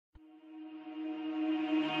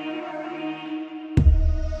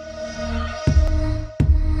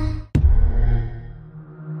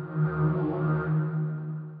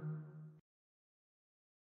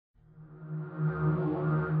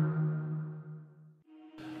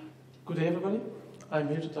Good day everybody, I'm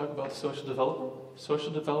here to talk about social developer.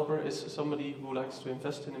 Social developer is somebody who likes to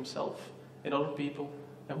invest in himself, in other people,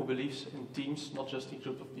 and who believes in teams, not just in a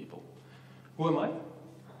group of people. Who am I?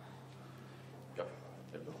 Yeah,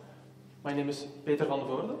 there we go. My name is Peter van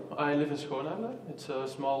Voorde. I live in Schoonhoven. It's a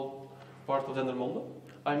small part of Dendermonde.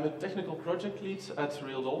 I'm a technical project lead at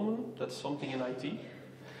RealDolmen, that's something in IT.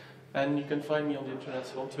 And you can find me on the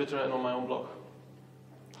internet, on Twitter and on my own blog.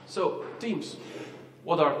 So, teams.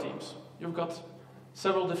 What are teams? You've got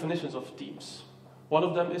several definitions of teams. One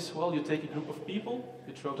of them is, well, you take a group of people,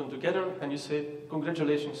 you throw them together, and you say,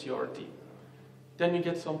 congratulations, you're a team. Then you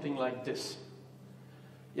get something like this.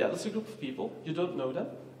 Yeah, that's a group of people, you don't know them,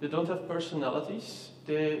 they don't have personalities,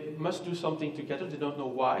 they must do something together, they don't know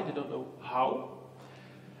why, they don't know how.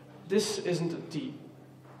 This isn't a team.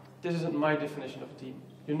 This isn't my definition of a team.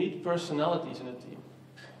 You need personalities in a team.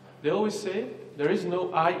 They always say, there is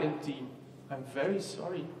no I in team. I'm very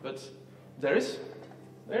sorry, but there is.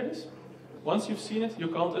 There it is. Once you've seen it, you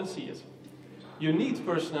can't unsee it. You need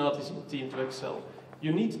personalities in a team to excel.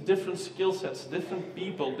 You need different skill sets, different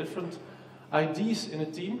people, different ideas in a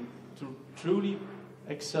team to truly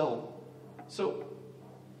excel. So,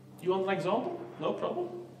 you want an example? No problem.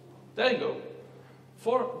 There you go.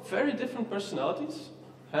 4 very different personalities.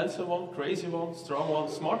 Handsome one, crazy one, strong one,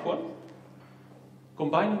 smart one.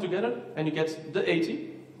 Combine them together and you get the 80.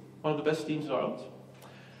 One of the best teams around.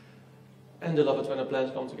 And they love it when the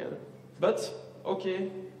plans come together. But,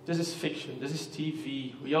 okay, this is fiction, this is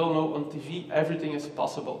TV. We all know on TV everything is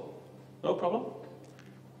possible. No problem.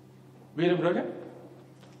 Weer in Brugge.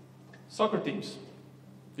 Soccer teams.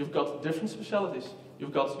 You've got different specialities.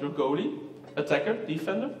 You've got your goalie, attacker,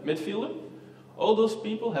 defender, midfielder. All those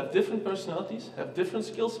people have different personalities, have different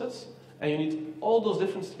skill sets, and you need all those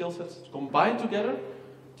different skill sets to combine together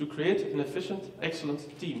to create an efficient,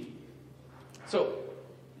 excellent team. So,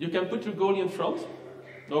 you can put your goalie in front,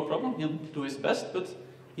 no problem, he'll do his best, but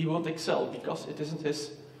he won't excel because it isn't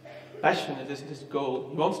his passion, it isn't his goal.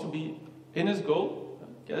 He wants to be in his goal,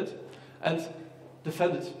 get it, and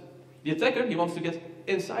defend it. The attacker, he wants to get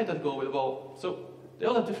inside that goal with the ball. So, they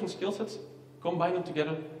all have different skill sets, combine them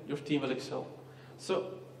together, your team will excel.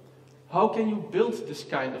 So, how can you build this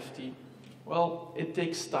kind of team? Well, it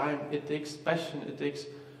takes time, it takes passion, it takes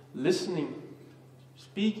listening,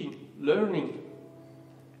 speaking, learning.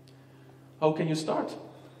 How can you start?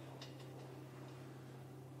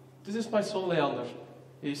 This is my son Leander.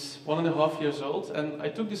 He's 1.5 years old, and I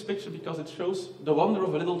took this picture because it shows the wonder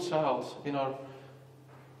of a little child in our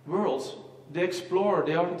world. They explore,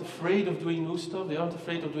 they aren't afraid of doing new stuff, they aren't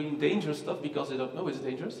afraid of doing dangerous stuff because they don't know it's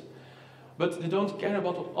dangerous. But they don't care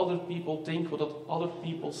about what other people think, what other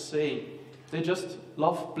people say. They just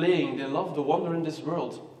love playing, they love the wonder in this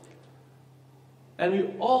world. And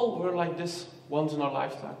we all were like this once in our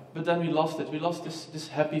lifetime. But then we lost it. We lost this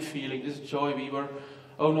happy feeling, this joy. We were,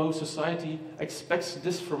 oh no, society expects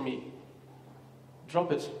this from me.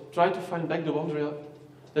 Drop it. Try to find back the wonder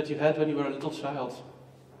that you had when you were a little child.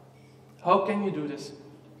 How can you do this?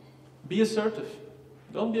 Be assertive.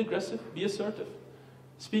 Don't be aggressive, be assertive.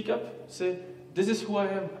 Speak up, say, this is who I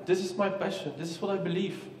am, this is my passion, this is what I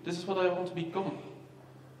believe, this is what I want to become.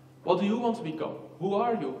 What do you want to become? Who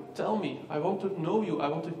are you? Tell me. I want to know you. I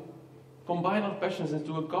want to combine our passions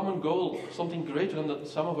into a common goal, something greater than the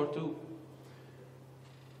sum of our two.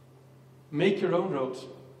 Make your own road.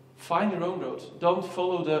 Find your own road. Don't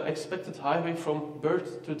follow the expected highway from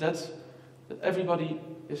birth to death that everybody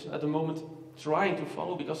is at the moment trying to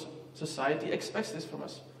follow because society expects this from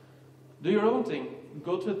us. Do your own thing.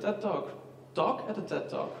 Go to a TED Talk. Talk at a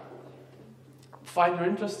TED Talk. Find your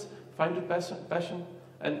interest, find your passion,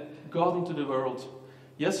 and go out into the world.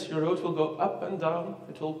 Yes, your road will go up and down.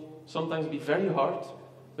 It will sometimes be very hard,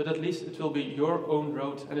 but at least it will be your own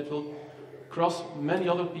road, and it will cross many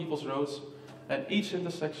other people's roads, and each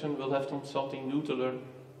intersection will have something new to learn.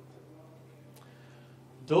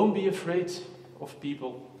 Don't be afraid of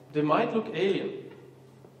people. They might look alien.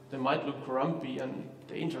 They might look grumpy and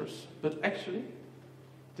dangerous, but actually,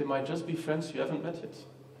 they might just be friends you haven't met yet.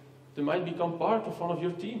 They might become part of one of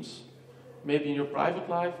your teams. Maybe in your private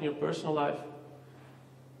life, in your personal life.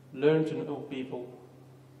 Learn to know people.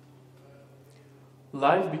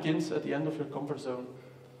 Life begins at the end of your comfort zone.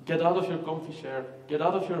 Get out of your comfy chair. Get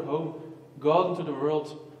out of your home. Go out into the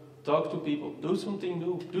world. Talk to people. Do something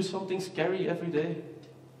new. Do something scary every day.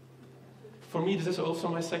 For me, this is also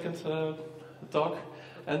my second talk.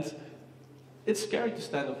 And it's scary to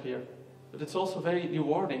stand up here. But it's also very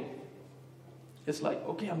rewarding. It's like,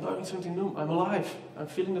 okay, I'm doing something new. I'm alive. I'm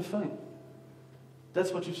feeling the fun.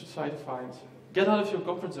 That's what you should try to find. Get out of your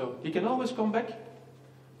comfort zone. You can always come back.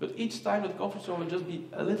 But each time that comfort zone will just be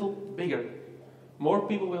a little bigger. More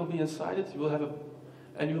people will be inside it,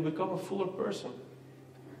 and you will become a fuller person.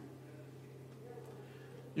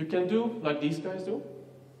 You can do like these guys do.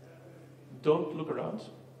 Don't look around,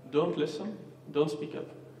 don't listen, don't speak up.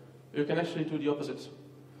 You can actually do the opposite.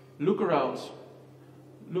 Look around,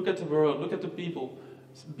 look at the world, look at the people.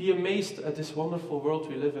 Be amazed at this wonderful world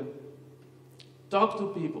we live in. Talk to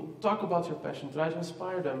people, talk about your passion, try to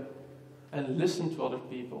inspire them, and listen to other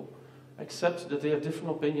people. Accept that they have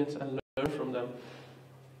different opinions and learn from them.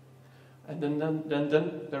 And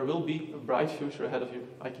then there will be a bright future ahead of you,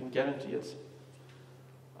 I can guarantee it.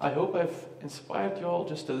 I hope I've inspired you all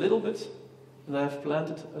just a little bit, and I've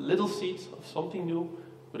planted a little seed of something new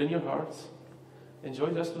within your hearts. Enjoy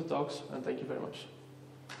the rest of the talks, and thank you very much.